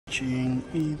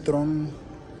e-tron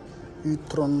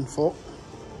 4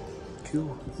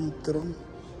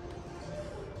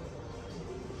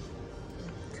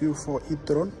 Q4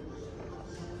 e-tron.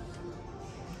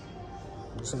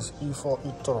 This is E4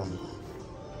 e-tron.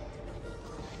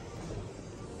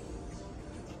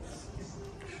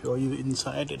 Show you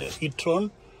inside the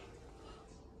e-tron.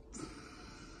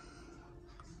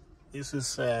 This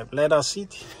is a leather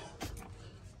seat.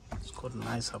 It's got a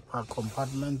nice upper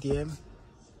compartment here.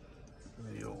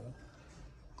 You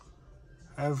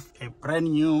have a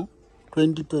brand new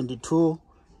 2022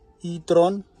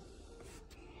 e-tron.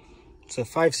 It's a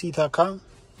 5-seater car.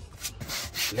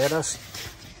 Leather seat.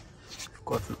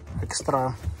 Got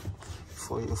extra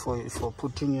for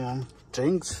putting your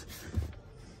drinks.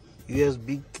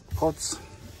 USB ports.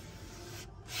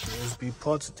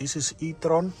 This is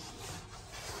e-tron.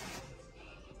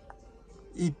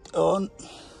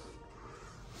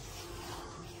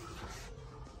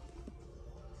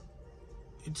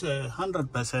 It's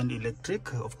 100%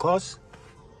 electric, of course.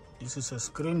 This is a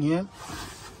screen here.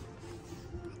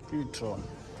 e-tron.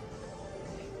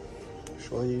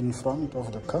 Show you in front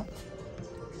of the car.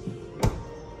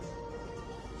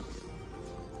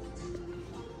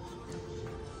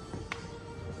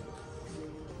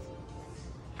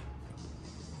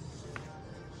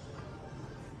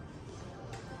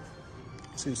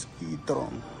 This is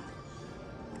e-tron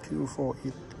Q4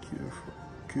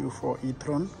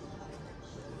 e-tron.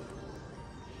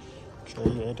 Show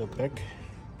you at the back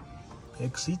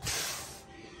seat.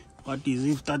 What is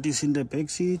it that is in the back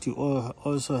seat? You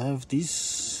also have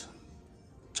this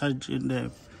charge in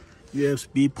the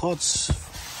USB ports.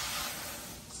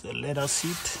 It's a leather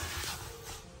seat.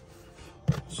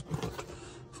 It's good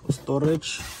for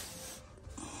storage.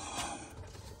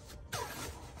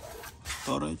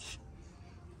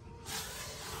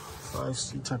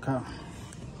 5-seater car.